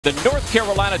The North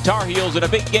Carolina Tar Heels in a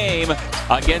big game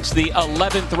against the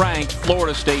 11th ranked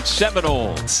Florida State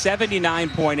Seminoles.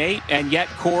 79.8, and yet,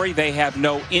 Corey, they have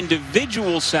no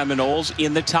individual Seminoles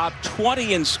in the top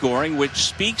 20 in scoring, which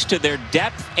speaks to their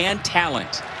depth and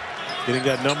talent. Getting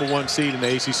that #1 seed in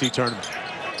the ACC tournament.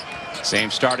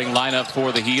 Same starting lineup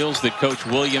for the Heels that Coach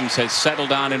Williams has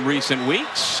settled on in recent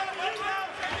weeks.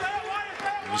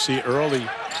 You see early,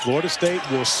 Florida State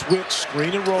will switch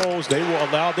screen and rolls. They will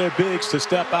allow their bigs to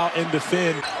step out and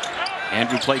defend.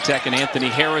 Andrew Platek and Anthony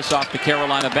Harris off the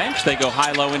Carolina bench. They go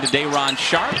high-low into Dayron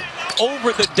Sharp.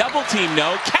 Over the double team,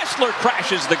 no. Kessler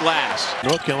crashes the glass.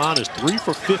 North Carolina's 3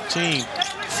 for 15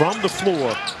 from the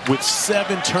floor with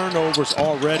 7 turnovers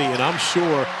already, and I'm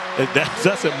sure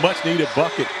that's a much-needed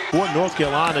bucket for North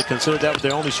Carolina, consider that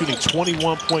they're only shooting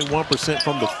 21.1%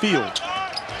 from the field.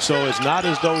 So it's not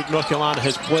as though North Carolina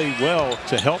has played well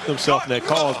to help themselves in that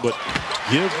cause, but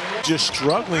just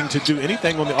struggling to do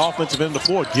anything on the offensive end of the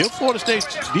floor. Give Florida State's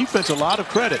defense a lot of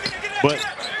credit, but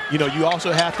you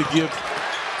also have to give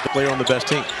the player on the best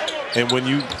team. And when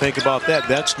you think about that,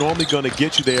 that's normally going to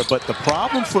get you there. But the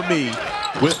problem for me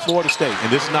with Florida State,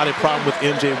 and this is not a problem with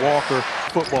M.J. Walker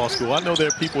football school. I know there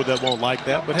are people that won't like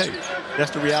that, but hey,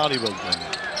 that's the reality of it.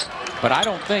 But I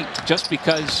don't think just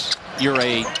because you're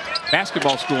a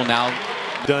basketball school now.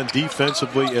 Done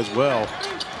defensively as well.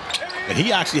 And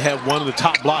he actually had one of the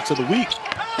top blocks of the week.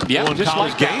 Yeah, on just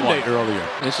College like Game Day earlier.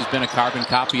 This has been a carbon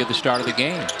copy of the start of the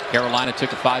game. Carolina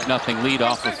took a 5-0 lead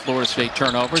off of Florida State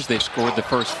turnovers. They scored the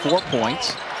first 4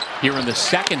 points here in the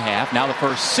second half. Now the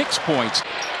first 6 points.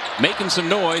 Making some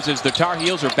noise as the Tar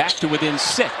Heels are back to within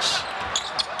 6.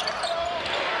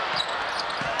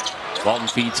 Walton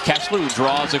feeds Kessler, who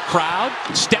draws a crowd,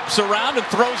 steps around and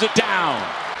throws it down.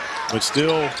 But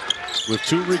still, with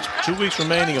 2 weeks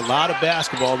remaining, a lot of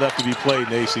basketball left to be played in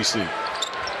the ACC.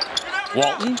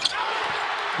 Walton,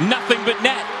 nothing but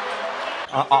net.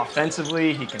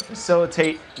 Offensively, he can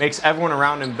facilitate, makes everyone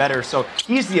around him better. So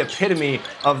he's the epitome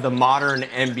of the modern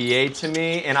NBA to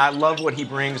me, and I love what he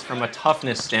brings from a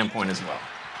toughness standpoint as well.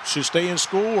 Should stay in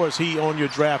school, or is he on your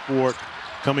draft board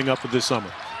coming up for this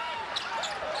summer?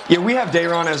 Yeah, we have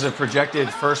Dayron as a projected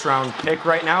first-round pick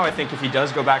right now. I think if he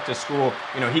does go back to school,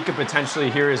 he could potentially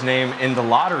hear his name in the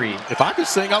lottery. If I could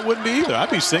sing, I wouldn't be either.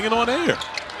 I'd be singing on air.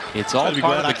 It's all I'd be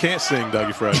glad I can't sing,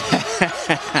 Dougie Fresh.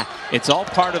 It's all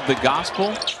part of the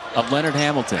gospel of Leonard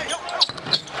Hamilton.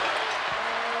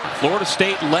 Florida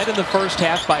State led in the first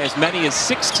half by as many as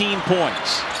 16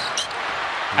 points.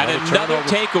 And another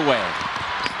takeaway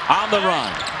on the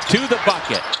run to the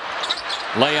bucket.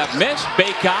 Layup missed.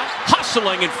 Baycott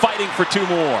hustling and fighting for 2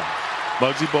 more.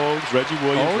 Muggsy Bogues, Reggie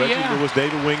Williams, Reggie Lewis,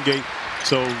 David Wingate.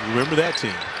 So remember that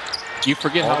team. You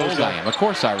forget how old I am. Of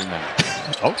course I remember.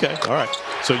 Okay, all right.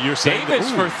 So you're saying Davis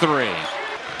for 3.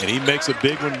 And he makes a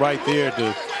big one right there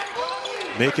to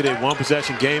make it a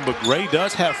 1-possession game. But Gray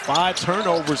does have 5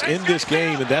 turnovers in this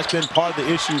game, and that's been part of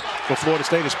the issue for Florida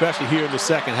State, especially here in the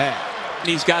second half.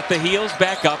 He's got the Heels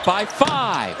back up by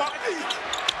 5.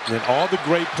 And all the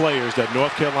great players that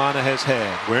North Carolina has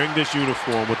had wearing this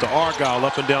uniform with the Argyle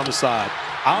up and down the side,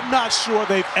 I'm not sure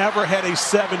they've ever had a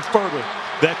 7-footer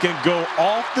that can go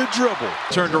off the dribble.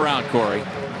 Turned around, Corey.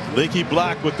 Leaky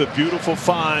Black with the beautiful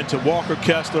find to Walker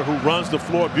Kessler, who runs the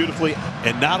floor beautifully,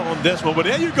 and not on this one. But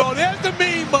there you go. There's the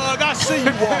mean mug. I see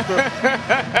you, Walker.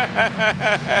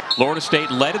 Florida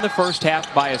State led in the first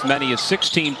half by as many as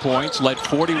 16 points, led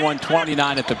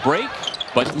 41-29 at the break,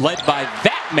 but led by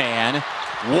that man,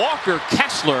 Walker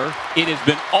Kessler. It has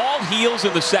been all Heels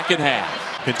in the second half.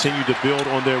 Continue to build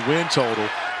on their win total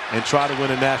and try to win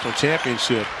a national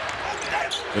championship.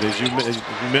 But as you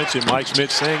mentioned, Mike Schmidt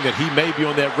saying that he may be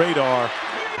on that radar.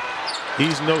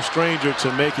 He's no stranger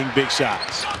to making big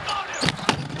shots.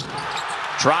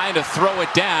 Trying to throw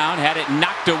it down, had it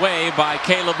knocked away by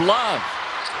Caleb Love.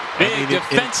 Big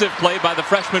defensive play by the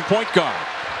freshman point guard.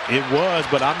 It was,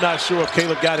 but I'm not sure if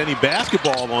Caleb got any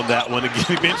basketball on that one. It'd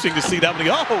be interesting to see that one.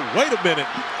 Oh, wait a minute.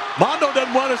 Mondo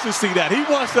doesn't want us to see that. He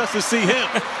wants us to see him.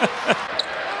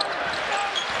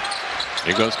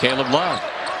 Here goes Caleb Love.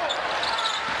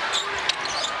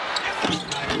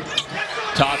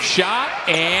 Tough shot,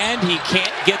 and he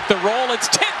can't get the roll. It's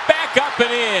tipped back up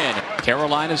and in.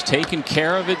 Carolina's taken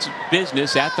care of its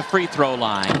business at the free throw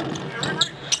line.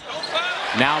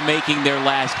 Now making their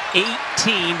last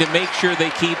 18 to make sure they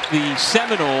keep the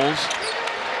Seminoles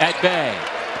at bay.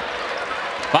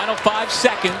 Final 5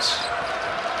 seconds.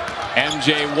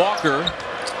 M.J. Walker.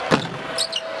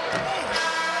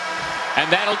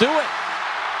 And that'll do it.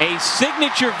 A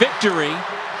signature victory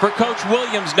for Coach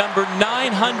Williams, number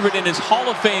 900 in his Hall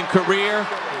of Fame career.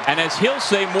 And as he'll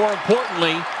say, more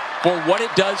importantly, for what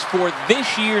it does for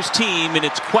this year's team in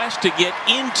its quest to get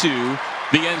into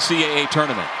the NCAA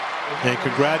tournament. And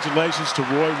congratulations to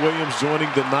Roy Williams joining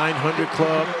the 900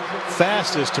 club,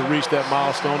 fastest to reach that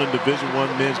milestone in Division I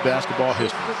men's basketball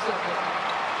history.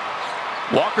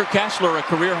 Walker Kessler, a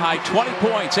career-high 20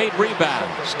 points, 8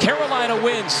 rebounds. Carolina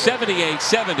wins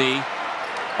 78-70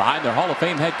 behind their Hall of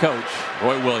Fame head coach,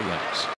 Roy Williams.